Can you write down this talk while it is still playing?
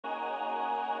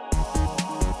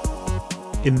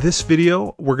In this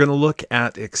video, we're going to look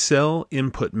at Excel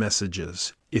input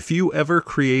messages. If you ever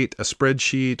create a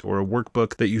spreadsheet or a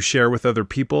workbook that you share with other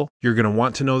people, you're going to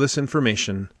want to know this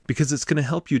information because it's going to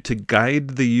help you to guide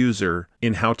the user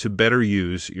in how to better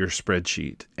use your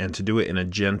spreadsheet and to do it in a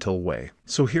gentle way.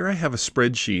 So here I have a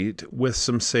spreadsheet with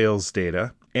some sales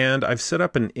data, and I've set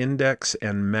up an index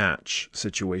and match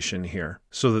situation here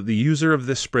so that the user of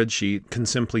this spreadsheet can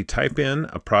simply type in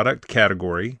a product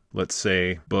category, let's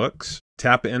say books,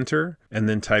 tap enter, and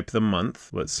then type the month,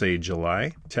 let's say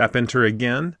July, tap enter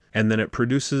again, and then it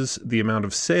produces the amount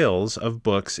of sales of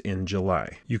books in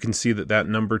July. You can see that that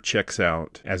number checks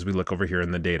out as we look over here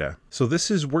in the data. So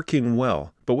this is working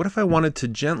well, but what if I wanted to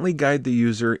gently guide the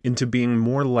user into being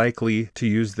more likely to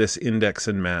use this index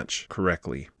and match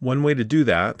correctly? One way to do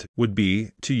that would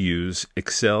be to use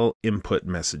Excel input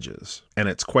messages, and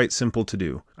it's quite simple to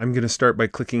do. I'm going to start by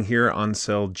clicking here on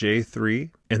cell J3,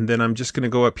 and then I'm just going to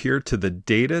go up here to the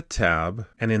Data tab,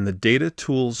 and in the Data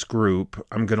Tools group,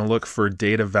 I'm going to look for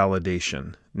Data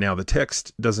Validation. Now the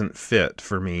text doesn't fit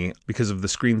for me because of the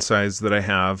screen size that I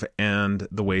have and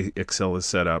the way Excel is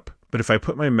set up. But if I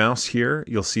put my mouse here,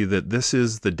 you'll see that this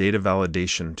is the Data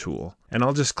Validation tool. And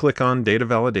I'll just click on Data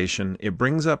Validation. It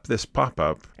brings up this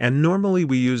pop-up. And normally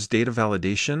we use Data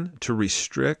Validation to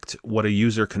restrict what a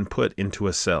user can put into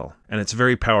a cell. And it's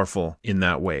very powerful in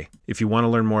that way. If you want to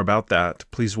learn more about that,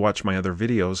 please watch my other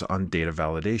videos on Data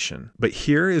Validation. But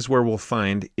here is where we'll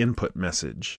find Input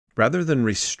Message. Rather than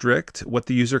restrict what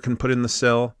the user can put in the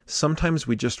cell, sometimes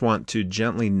we just want to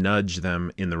gently nudge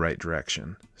them in the right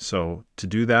direction. So to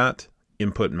do that,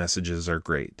 input messages are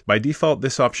great. By default,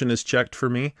 this option is checked for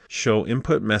me. Show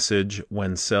input message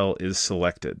when cell is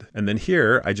selected. And then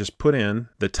here, I just put in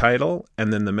the title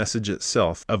and then the message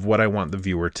itself of what I want the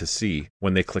viewer to see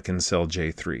when they click in cell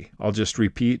J3. I'll just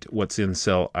repeat what's in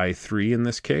cell I3 in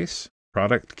this case,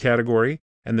 product category.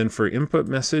 And then for input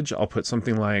message, I'll put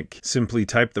something like simply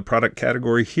type the product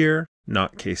category here,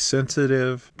 not case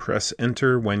sensitive, press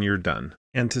enter when you're done.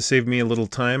 And to save me a little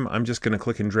time, I'm just going to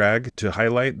click and drag to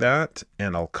highlight that,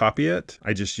 and I'll copy it.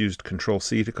 I just used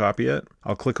Control-C to copy it.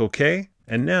 I'll click OK,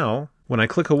 and now when I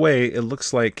click away, it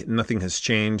looks like nothing has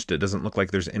changed. It doesn't look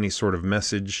like there's any sort of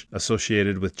message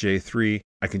associated with J3.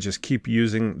 I can just keep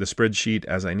using the spreadsheet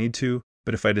as I need to.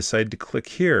 But if I decide to click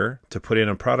here to put in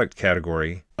a product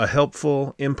category, a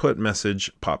helpful input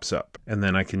message pops up, and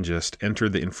then I can just enter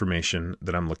the information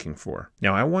that I'm looking for.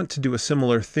 Now I want to do a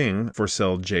similar thing for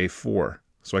cell J4.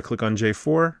 So I click on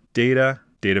J4, Data,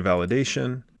 Data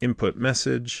Validation, Input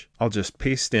Message. I'll just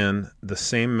paste in the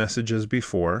same message as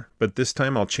before, but this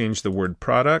time I'll change the word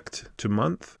product to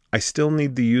month. I still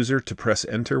need the user to press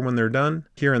enter when they're done.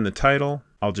 Here in the title,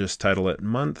 I'll just title it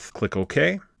month, click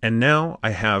OK. And now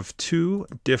I have two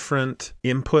different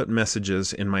input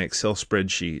messages in my Excel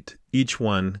spreadsheet, each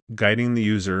one guiding the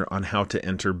user on how to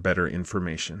enter better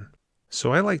information.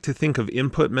 So I like to think of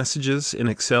input messages in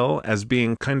Excel as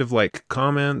being kind of like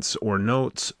comments or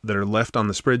notes that are left on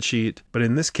the spreadsheet, but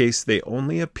in this case they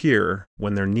only appear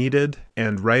when they're needed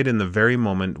and right in the very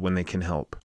moment when they can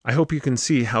help. I hope you can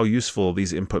see how useful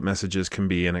these input messages can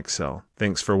be in Excel.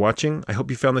 Thanks for watching. I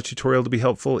hope you found the tutorial to be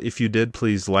helpful. If you did,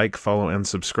 please like, follow, and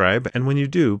subscribe. And when you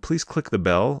do, please click the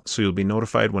bell so you'll be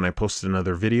notified when I post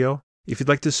another video. If you'd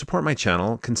like to support my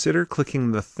channel, consider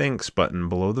clicking the thanks button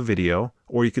below the video,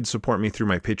 or you could support me through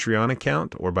my Patreon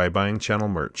account or by buying channel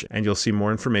merch, and you'll see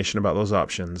more information about those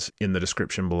options in the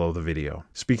description below the video.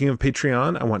 Speaking of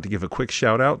Patreon, I want to give a quick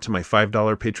shout out to my $5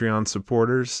 Patreon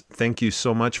supporters. Thank you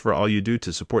so much for all you do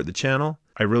to support the channel.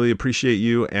 I really appreciate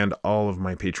you and all of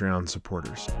my Patreon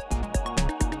supporters.